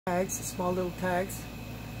tags, small little tags,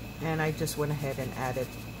 and I just went ahead and added,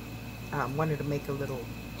 wanted to make a little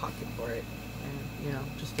pocket for it, and you know,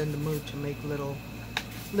 just in the mood to make little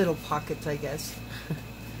pockets, I guess.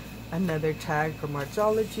 Another tag from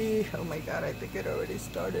Artsology. Oh my god, I think it already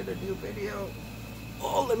started a new video.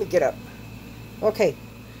 Oh, let me get up. Okay,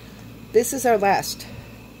 this is the last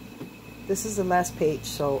page,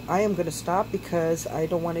 so I am going to stop because I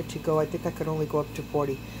don't want it to go. I think I could only go up to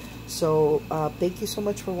 40. So thank you so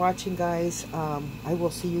much for watching, guys. I will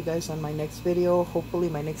see you guys on my next video. Hopefully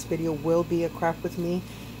my next video will be a craft with me,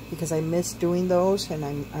 because I miss doing those, and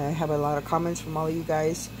I have a lot of comments from all of you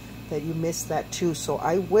guys that you missed that too. So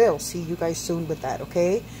I will see you guys soon with that,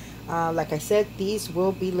 okay? Like I said, these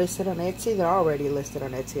will be listed on Etsy. They're already listed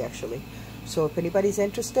on Etsy, actually. So if anybody's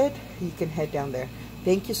interested, you can head down there.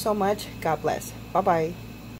 Thank you so much. God bless. Bye-bye.